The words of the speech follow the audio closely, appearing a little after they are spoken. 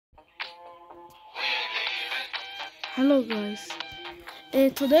Hello guys,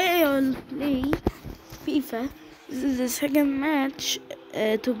 today I'll play FIFA. This is the second match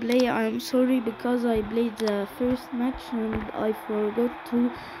to play. I'm sorry because I played the first match and I forgot to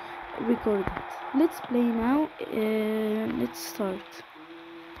record it. Let's play now. Let's start.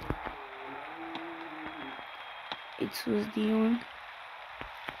 It was Dion.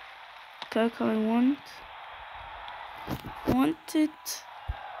 Kaka, I wanted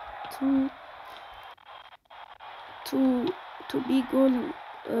to be goal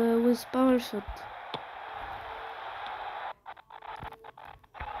with power shot.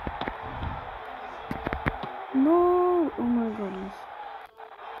 No! Oh my goodness.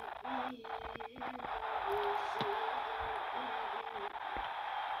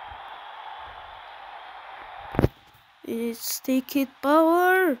 It's take it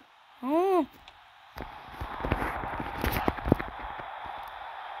power. Oh.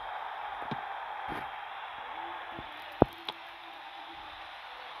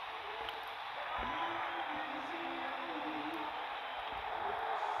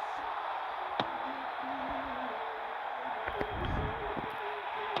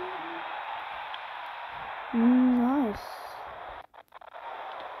 Nice.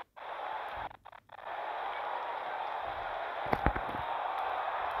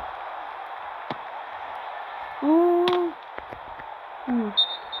 Oh. No.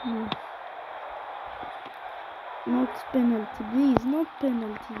 Not penalty, please. Not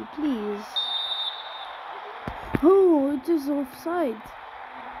penalty, please. Oh, it is offside.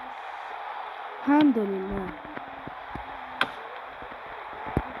 Handle now.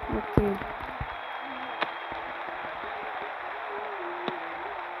 Okay.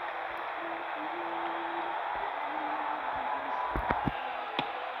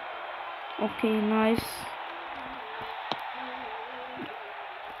 Okay, nice.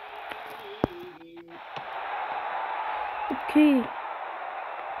 Okay.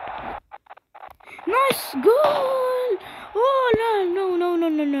 Nice goal! Oh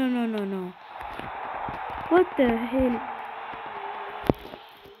no. What the hell?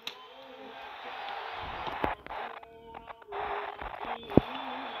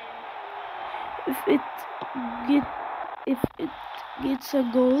 If it gets a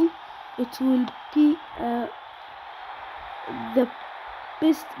goal, it will be the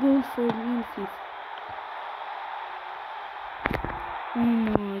best goal for me in FIFA. Oh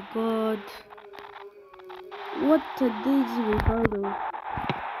my god. What a daisy Rivaldo.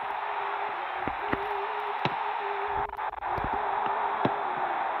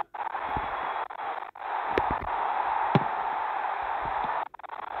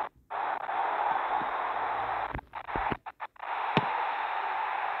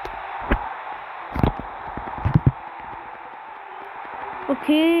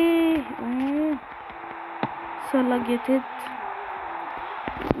 Okay. Oh. Salah get it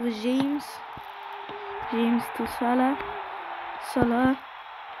with James. James to Salah. Salah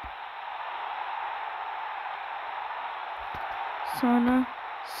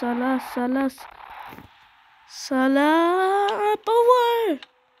power.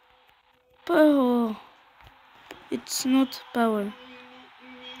 Oh, it's not power.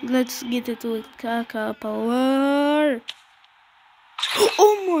 Let's get it with Kaka power.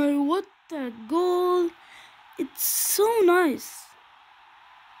 Oh my, what a goal! It's so nice.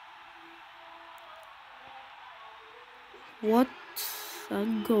 What a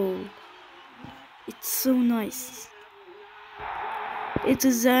goal! It's so nice. It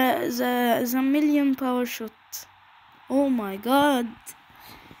is the million power shot. Oh my god!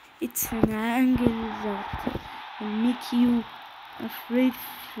 It's an angle that will make you afraid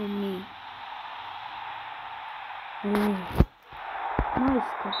from me. Oh,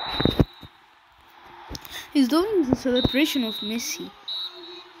 nice goal. He's doing the celebration of Messi.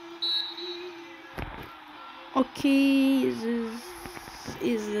 Okay, this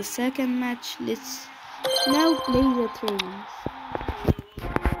is the second match. Let's now play the trainings.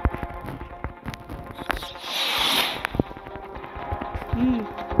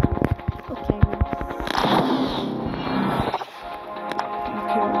 Okay.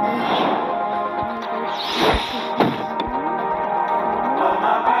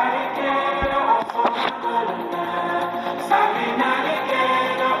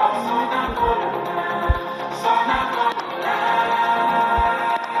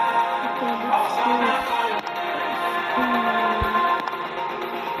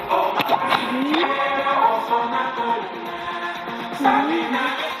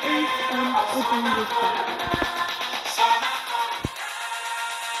 Open this up.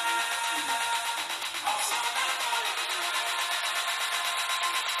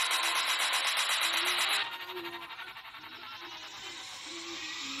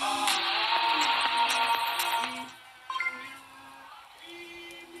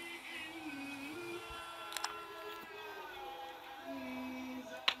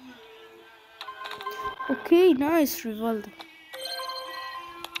 Okay, nice, Rivaldo.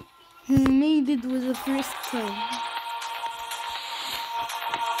 He made it with the first time.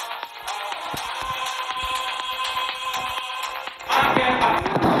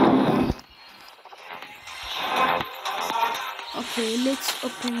 Okay, let's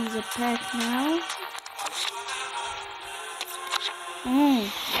open the pack now. Oh,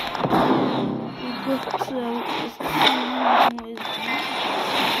 we got nice.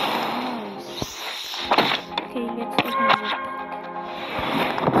 Okay, let's open the pack.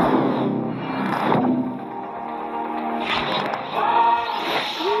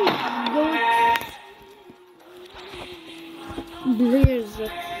 Players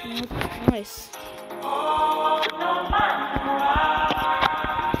that's not nice.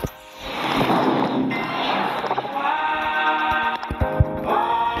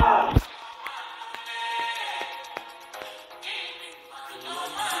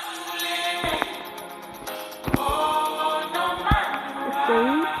 Okay,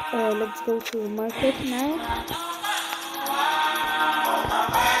 let's go to the market now.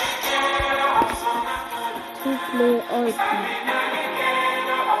 Two-player item.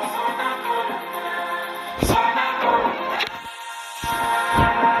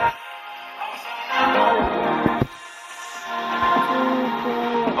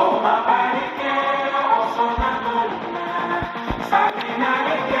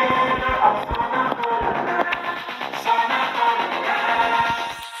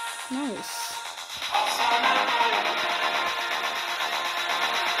 Nice.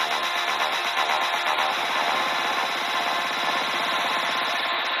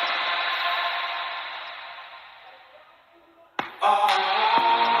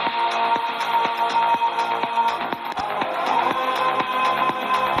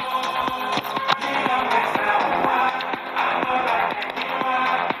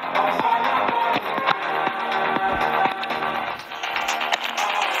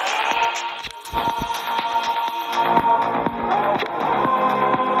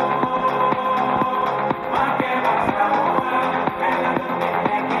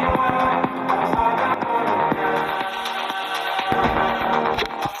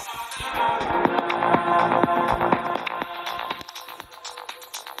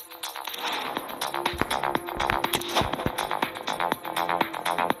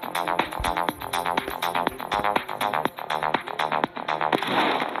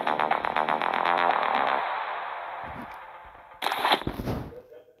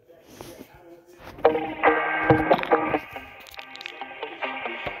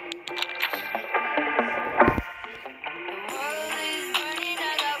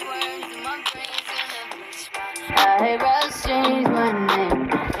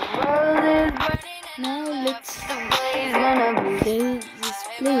 Now let's play this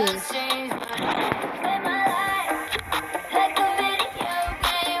player.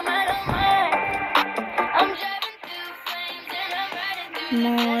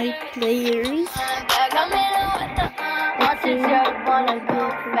 My players.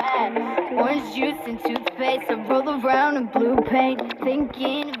 Orange juice and toothpaste, I roll around in blue paint,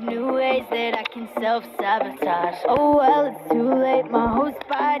 thinking of new ways that I can self-sabotage. Oh well, it's too late, my whole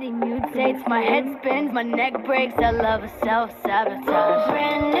body mutates, my head spins, my neck breaks, I love a self-sabotage.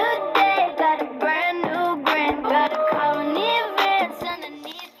 Brand new day, got a brand new grin, got a colony of ants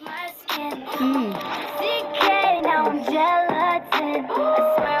underneath my skin. CK, now I'm gelatin, I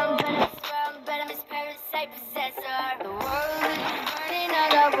swear I'm better, Miss Parasite Possessor. The world is burning, I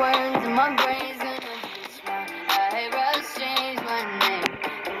got worms in my brain's gonna be smart. I rush, change my name.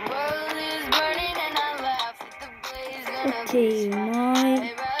 The world is burning and I laugh at the blaze gonna Okay, my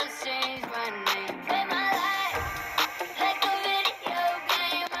change my name. Play my life like a video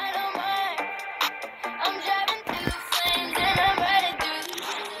game, I don't mind. I'm driving through the flames and I'm riding through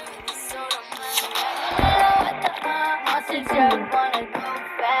the so don't mind. I know what the monster just wanna go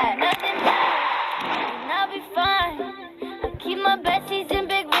fast. Nothing matters, and I'll be fine. I keep my besties and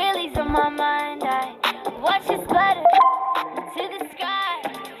big wheelies on my mind. I watch it splatter to the sky.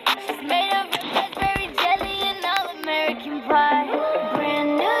 She's made of raspberry jelly and all American pie. Brand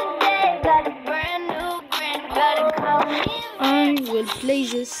new day, got a brand new grin, gotta call me. I will play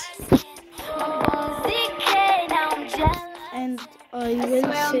this and I will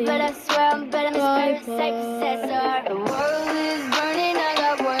say bye bye. The world is burning, I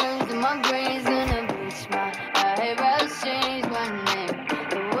got worms in my brain's gonna be smart. I rush, change my name.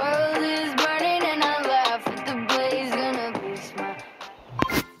 The world is burning and I laugh at the blaze gonna be smart.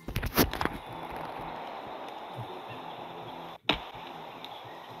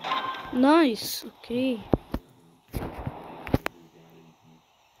 Nice, okay.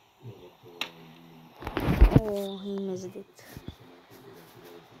 Oh, he missed it.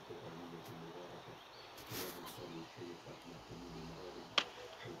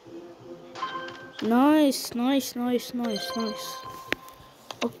 Nice.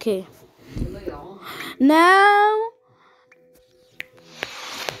 Okay. Now.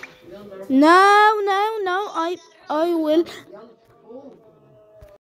 No. I will